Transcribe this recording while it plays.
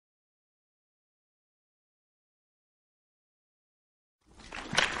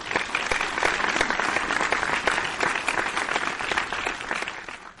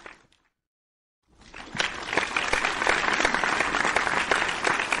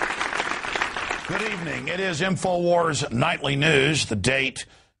Good evening. It is InfoWars Nightly News. The date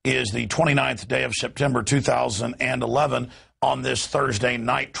is the 29th day of September 2011 on this Thursday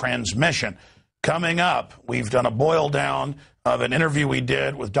night transmission. Coming up, we've done a boil down of an interview we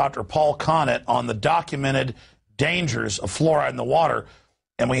did with Dr. Paul Connet on the documented dangers of fluoride in the water.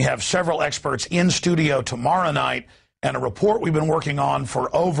 And we have several experts in studio tomorrow night and a report we've been working on for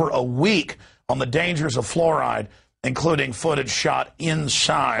over a week on the dangers of fluoride, including footage shot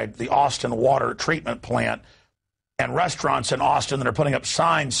inside the Austin water treatment plant and restaurants in Austin that are putting up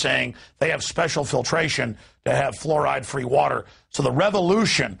signs saying they have special filtration to have fluoride-free water. So the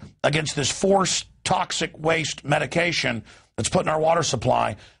revolution against this forced toxic waste medication that's put in our water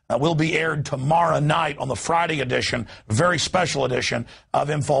supply will be aired tomorrow night on the Friday edition, very special edition of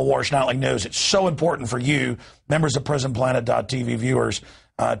InfoWars Nightly News. It's so important for you, members of PrisonPlanet.tv viewers,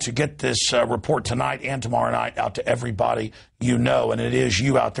 to get this report tonight and tomorrow night out to everybody you know, and it is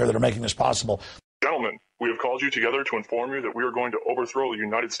you out there that are making this possible. Gentlemen, we have called you together to inform you that we are going to overthrow the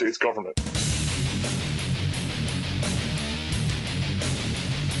United States government. Do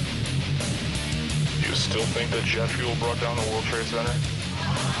you still think that jet fuel brought down the World Trade Center?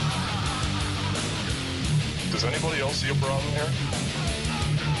 Does anybody else see a problem here?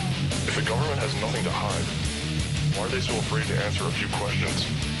 If the government has nothing to hide, why are they so afraid to answer a few questions?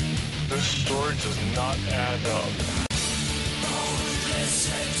 This story does not add up.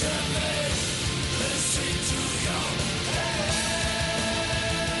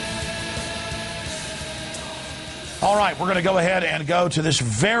 All right, we're going to go ahead and go to this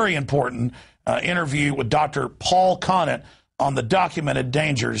very important interview with Dr. Paul Connet on the documented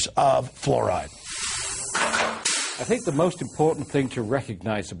dangers of fluoride. I think the most important thing to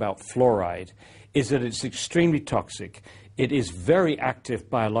recognize about fluoride is that it's extremely toxic. It is very active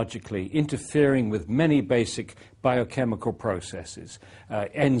biologically, interfering with many basic biochemical processes,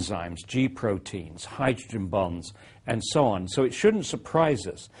 enzymes, G proteins, hydrogen bonds, and so on. So it shouldn't surprise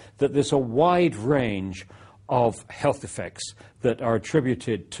us that there's a wide range of health effects that are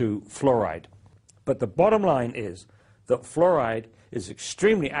attributed to fluoride. But the bottom line is that fluoride is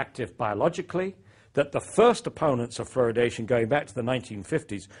extremely active biologically, that the first opponents of fluoridation going back to the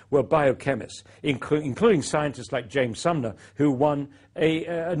 1950s were biochemists, including scientists like James Sumner, who won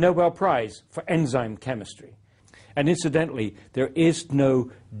a Nobel Prize for enzyme chemistry. And incidentally, there is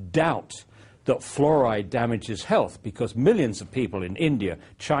no doubt that fluoride damages health, because millions of people in India,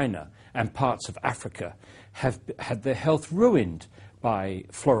 China, and parts of Africa have had their health ruined by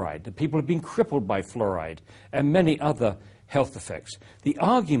fluoride. The people have been crippled by fluoride and many other health effects. The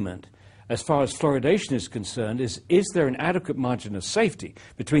argument, as far as fluoridation is concerned, is there an adequate margin of safety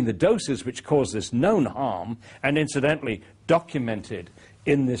between the doses which cause this known harm, and incidentally documented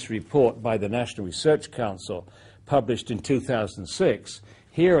in this report by the National Research Council, published in 2006.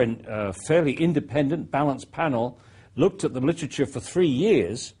 Here, a fairly independent, balanced panel looked at the literature for 3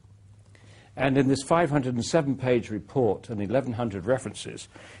 years, and in this 507-page report and 1,100 references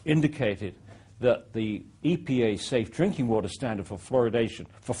indicated that the EPA safe drinking water standard for fluoridation,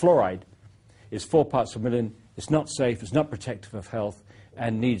 for fluoride, is 4 parts per million. It's not safe, it's not protective of health,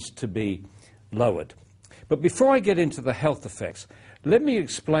 and needs to be lowered. But before I get into the health effects, let me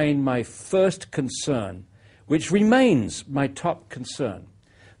explain my first concern, which remains my top concern.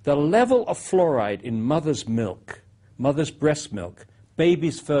 The level of fluoride in mother's milk, mother's breast milk,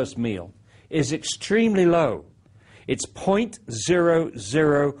 baby's first meal, is extremely low. It's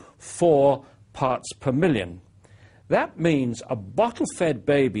 0.004 parts per million. That means a bottle-fed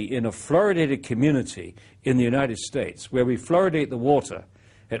baby in a fluoridated community in the United States, where we fluoridate the water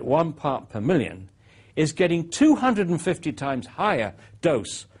at 1 part per million, is getting 250 times higher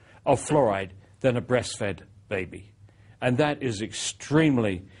dose of fluoride than a breastfed baby. And that is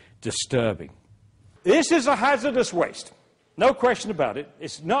extremely disturbing. This is a hazardous waste. No question about it.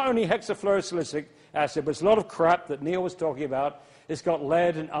 It's not only hexafluorosilicic acid, but it's a lot of crap that Neil was talking about. It's got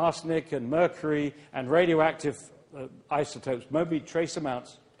lead and arsenic and mercury and radioactive isotopes, maybe trace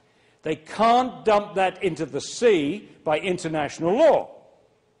amounts. They can't dump that into the sea by international law.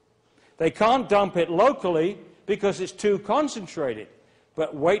 They can't dump it locally because it's too concentrated.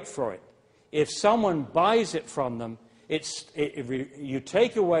 But wait for it. If someone buys it from them, you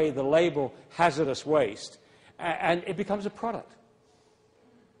take away the label hazardous waste, and it becomes a product.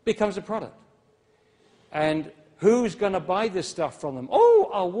 Becomes a product. And who's going to buy this stuff from them? Oh,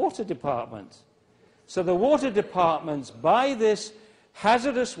 our water department. So the water departments buy this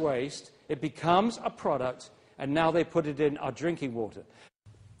hazardous waste, it becomes a product, and now they put it in our drinking water.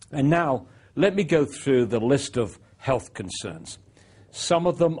 And now, let me go through the list of health concerns. Some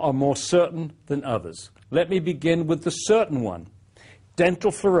of them are more certain than others. Let me begin with the certain one.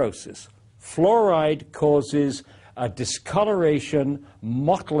 Dental fluorosis, Fluoride causes a discoloration,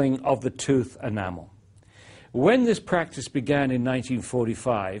 mottling of the tooth enamel. When this practice began in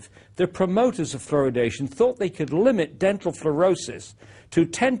 1945, the promoters of fluoridation thought they could limit dental fluorosis to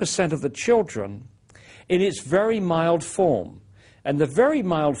 10% of the children in its very mild form. And the very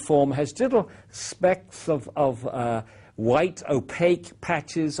mild form has little specks of white, opaque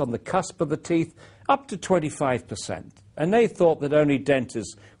patches on the cusp of the teeth, up to 25%. And they thought that only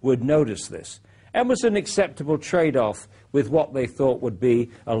dentists would notice this, and was an acceptable trade-off with what they thought would be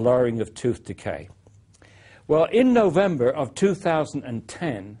a lowering of tooth decay. Well, in November of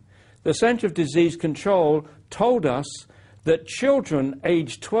 2010, the Center of Disease Control told us that children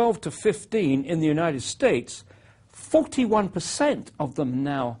aged 12 to 15 in the United States, 41% of them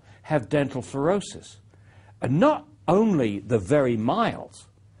now have dental fluorosis. And not only the very mild,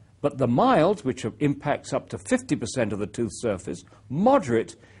 but the mild, which impacts up to 50% of the tooth surface,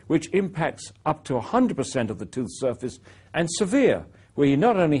 moderate, which impacts up to 100% of the tooth surface, and severe, where you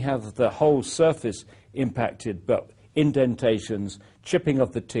not only have the whole surface impacted, but indentations, chipping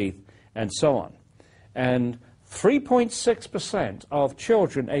of the teeth, and so on. And 3.6% of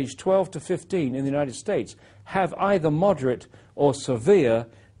children aged 12 to 15 in the United States have either moderate or severe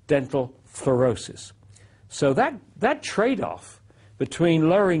dental fluorosis. So that trade-off between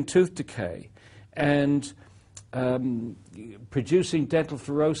lowering tooth decay and producing dental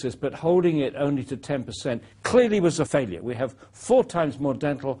fluorosis, but holding it only to 10%, clearly was a failure. We have 4 times more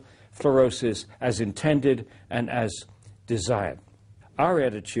dental fluorosis as intended and as desired. Our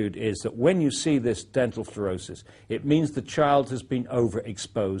attitude is that when you see this dental fluorosis, it means the child has been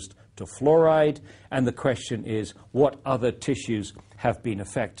overexposed to fluoride, and the question is, what other tissues have been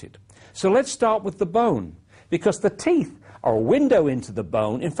affected? So let's start with the bone, because the teeth are a window into the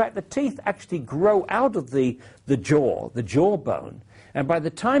bone. In fact, the teeth actually grow out of the jawbone, and by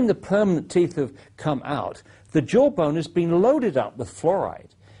the time the permanent teeth have come out, the jawbone has been loaded up with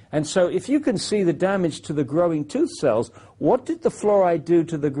fluoride. And so if you can see the damage to the growing tooth cells, what did the fluoride do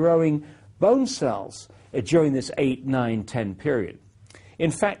to the growing bone cells during this 8, 9, 10 period?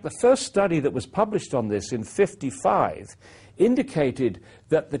 In fact, the first study that was published on this in '55 indicated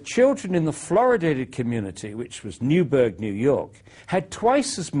that the children in the fluoridated community, which was Newburgh, New York, had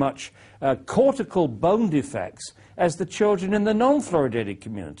twice as much cortical bone defects as the children in the non-fluoridated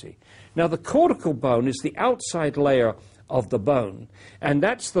community. Now, the cortical bone is the outside layer of the bone, and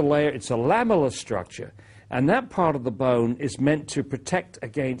that's the layer, it's a lamellar structure, and that part of the bone is meant to protect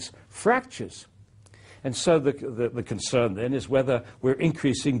against fractures. And so the concern then is whether we're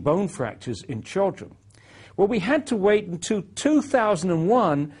increasing bone fractures in children. Well, we had to wait until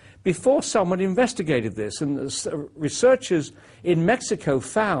 2001 before someone investigated this, and the researchers in Mexico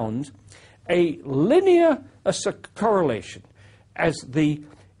found a linear correlation. As the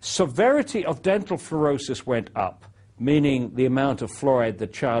severity of dental fluorosis went up, meaning the amount of fluoride the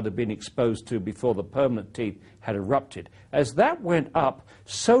child had been exposed to before the permanent teeth had erupted, as that went up,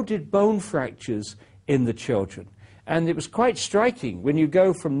 so did bone fractures in the children. And it was quite striking. When you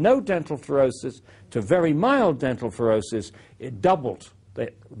go from no dental fluorosis to very mild dental fluorosis, it doubled.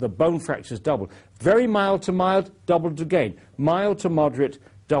 The bone fractures doubled. Very mild to mild, doubled again. Mild to moderate,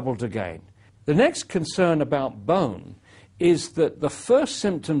 doubled again. The next concern about bone is that the first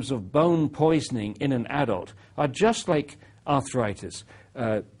symptoms of bone poisoning in an adult are just like arthritis,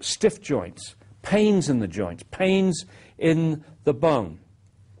 stiff joints, pains in the joints, pains in the bone.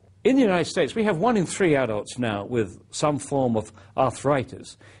 In the United States, we have 1 in 3 adults now with some form of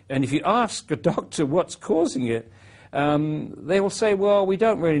arthritis. And if you ask a doctor what's causing it, they will say, well, we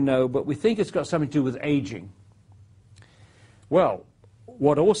don't really know, but we think it's got something to do with aging. Well,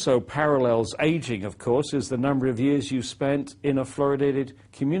 what also parallels aging, of course, is the number of years you spent in a fluoridated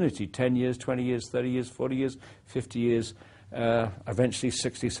community, 10 years, 20 years, 30 years, 40 years, 50 years, eventually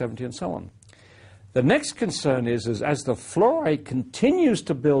 60, 70, and so on. The next concern is as the fluoride continues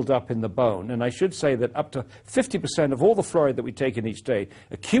to build up in the bone, and I should say that up to 50% of all the fluoride that we take in each day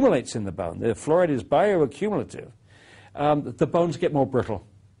accumulates in the bone. The fluoride is bioaccumulative. The bones get more brittle.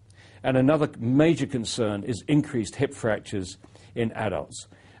 And another major concern is increased hip fractures in adults.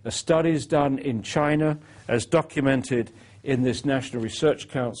 A studies done in China, as documented in this National Research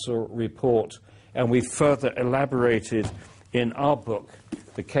Council report, and we further elaborated in our book,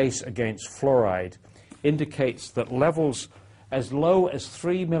 The Case Against Fluoride, indicates that levels as low as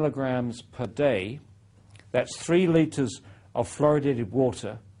 3 milligrams per day, that's 3 liters of fluoridated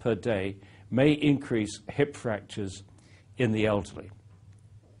water per day, may increase hip fractures in the elderly.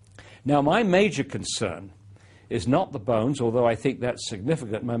 Now, my major concern is not the bones, although I think that's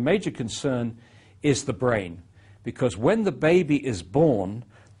significant. My major concern is the brain, because when the baby is born,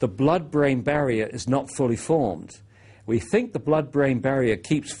 the blood-brain barrier is not fully formed. We think the blood-brain barrier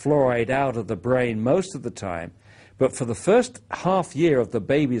keeps fluoride out of the brain most of the time, but for the first half year of the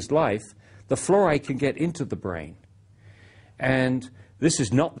baby's life, the fluoride can get into the brain. And this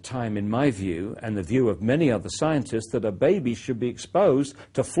is not the time, in my view, and the view of many other scientists, that a baby should be exposed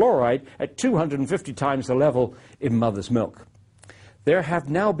to fluoride at 250 times the level in mother's milk. There have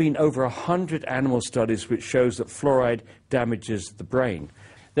now been over 100 animal studies which shows that fluoride damages the brain.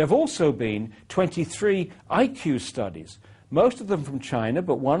 There have also been 23 IQ studies, most of them from China,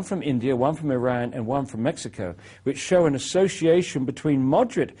 but one from India, one from Iran, and one from Mexico, which show an association between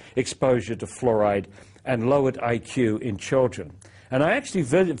moderate exposure to fluoride and lowered IQ in children. And I actually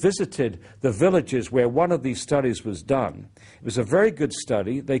visited the villages where one of these studies was done. It was a very good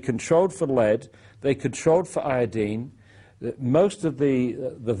study. They controlled for lead, they controlled for iodine. Most of the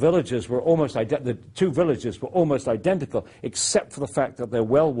villages were almost the two villages were almost identical, except for the fact that their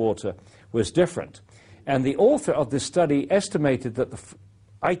well water was different. And the author of this study estimated that the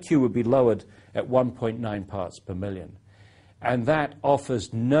IQ would be lowered at 1.9 parts per million. And that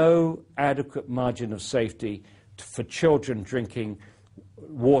offers no adequate margin of safety for children drinking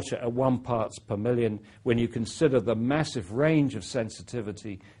water at 1 parts per million when you consider the massive range of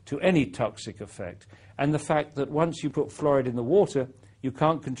sensitivity to any toxic effect, and the fact that once you put fluoride in the water, you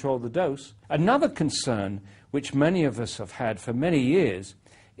can't control the dose. Another concern, which many of us have had for many years,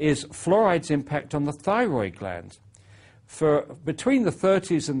 is fluoride's impact on the thyroid gland. For between the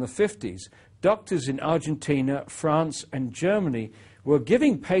 30s and the 50s, doctors in Argentina, France, and Germany were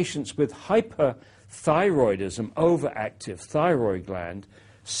giving patients with hyperthyroidism, overactive thyroid gland,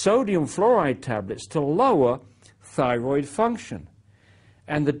 sodium fluoride tablets to lower thyroid function.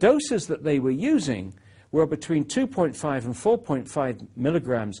 And the doses that they were using were between 2.5 and 4.5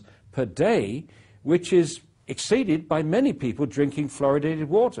 milligrams per day, which is exceeded by many people drinking fluoridated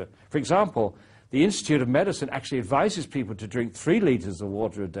water. For example, the Institute of Medicine actually advises people to drink 3 liters of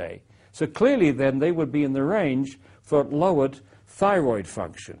water a day. So clearly then they would be in the range for lowered thyroid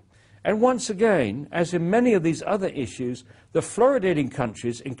function. And once again, as in many of these other issues, the fluoridating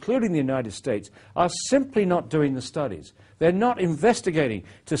countries, including the United States, are simply not doing the studies. They're not investigating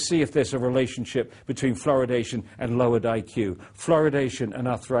to see if there's a relationship between fluoridation and lowered IQ, fluoridation and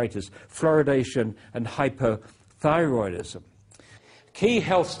arthritis, fluoridation and hypothyroidism. Key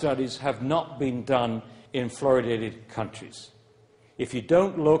health studies have not been done in fluoridated countries. If you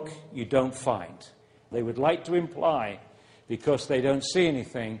don't look, you don't find. They would like to imply, because they don't see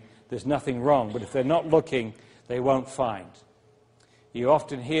anything, there's nothing wrong. But if they're not looking, they won't find. You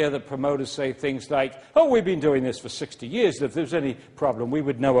often hear the promoters say things like, oh, we've been doing this for 60 years. If there's any problem, we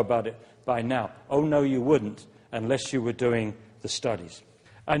would know about it by now. Oh, no, you wouldn't, unless you were doing the studies.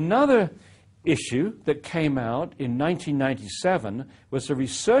 Another issue that came out in 1997 was a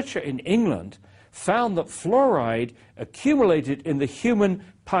researcher in England found that fluoride accumulated in the human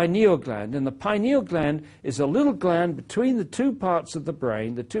pineal gland. And the pineal gland is a little gland between the two parts of the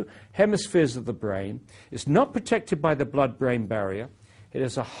brain, the two hemispheres of the brain. It's not protected by the blood-brain barrier. It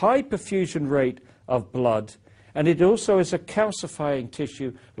has a high perfusion rate of blood, and it also is a calcifying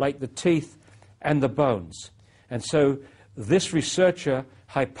tissue like the teeth and the bones. And so this researcher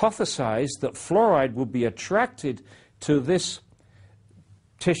hypothesized that fluoride would be attracted to this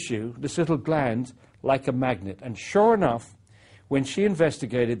tissue, this little gland, like a magnet. And sure enough, when she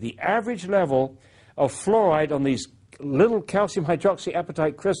investigated, the average level of fluoride on these little calcium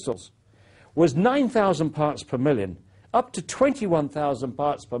hydroxyapatite crystals was 9,000 parts per million, up to 21,000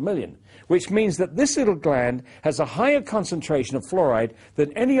 parts per million, which means that this little gland has a higher concentration of fluoride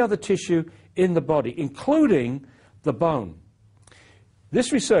than any other tissue in the body, including the bone.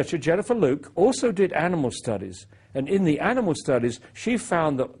 This researcher, Jennifer Luke, also did animal studies. And in the animal studies, she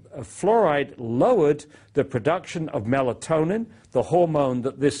found that fluoride lowered the production of melatonin, the hormone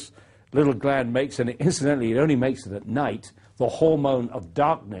that this little gland makes, and incidentally, it only makes it at night, the hormone of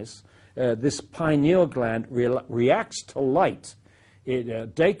darkness. This pineal gland reacts to light.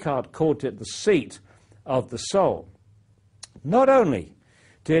 Descartes called it the seat of the soul. Not only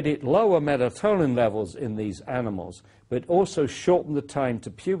did it lower melatonin levels in these animals, but also shorten the time to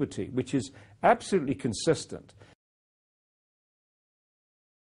puberty, which is absolutely consistent.